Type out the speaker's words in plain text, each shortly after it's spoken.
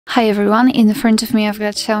Hi everyone, in front of me I've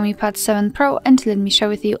got Xiaomi Pad 7 Pro and let me share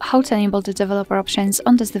with you how to enable the developer options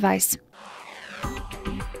on this device.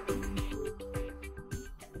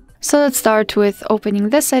 So let's start with opening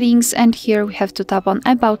the settings, and here we have to tap on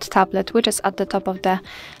About Tablet, which is at the top of the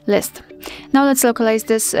list. Now let's localize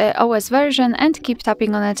this OS version and keep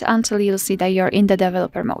tapping on it until you'll see that you're in the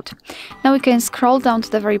developer mode. Now we can scroll down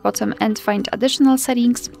to the very bottom and find additional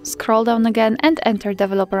settings, scroll down again and enter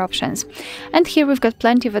developer options. And here we've got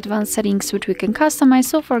plenty of advanced settings which we can customize.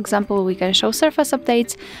 So for example, we can show surface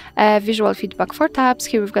updates, visual feedback for tabs.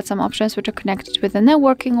 Here we've got some options which are connected with the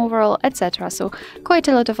networking overall, etc. So quite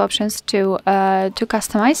a lot of options to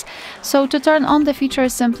customize. So to turn on the feature,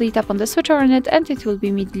 simply tap on the switcher on it and it will be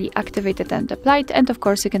immediately activated and applied, and of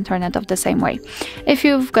course you can turn it off the same way. If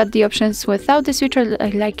you've got the options without the switcher,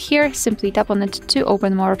 like here, simply tap on it to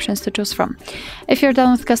open more options to choose from. If you're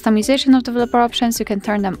done with customization of developer options, you can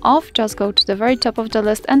turn them off. Just go to the very top of the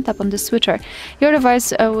list and tap on the switcher. Your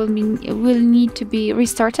device will need to be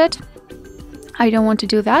restarted. I don't want to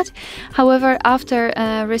do that. However, after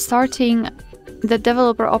restarting, the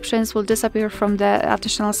developer options will disappear from the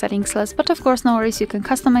additional settings list, but of course no worries, you can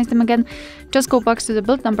customize them again. Just go back to the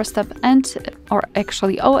build number step or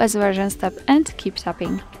actually OS version step and keep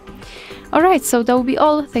tapping. Alright, so that will be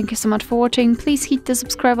all. Thank you so much for watching. Please hit the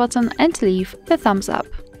subscribe button and leave the thumbs up.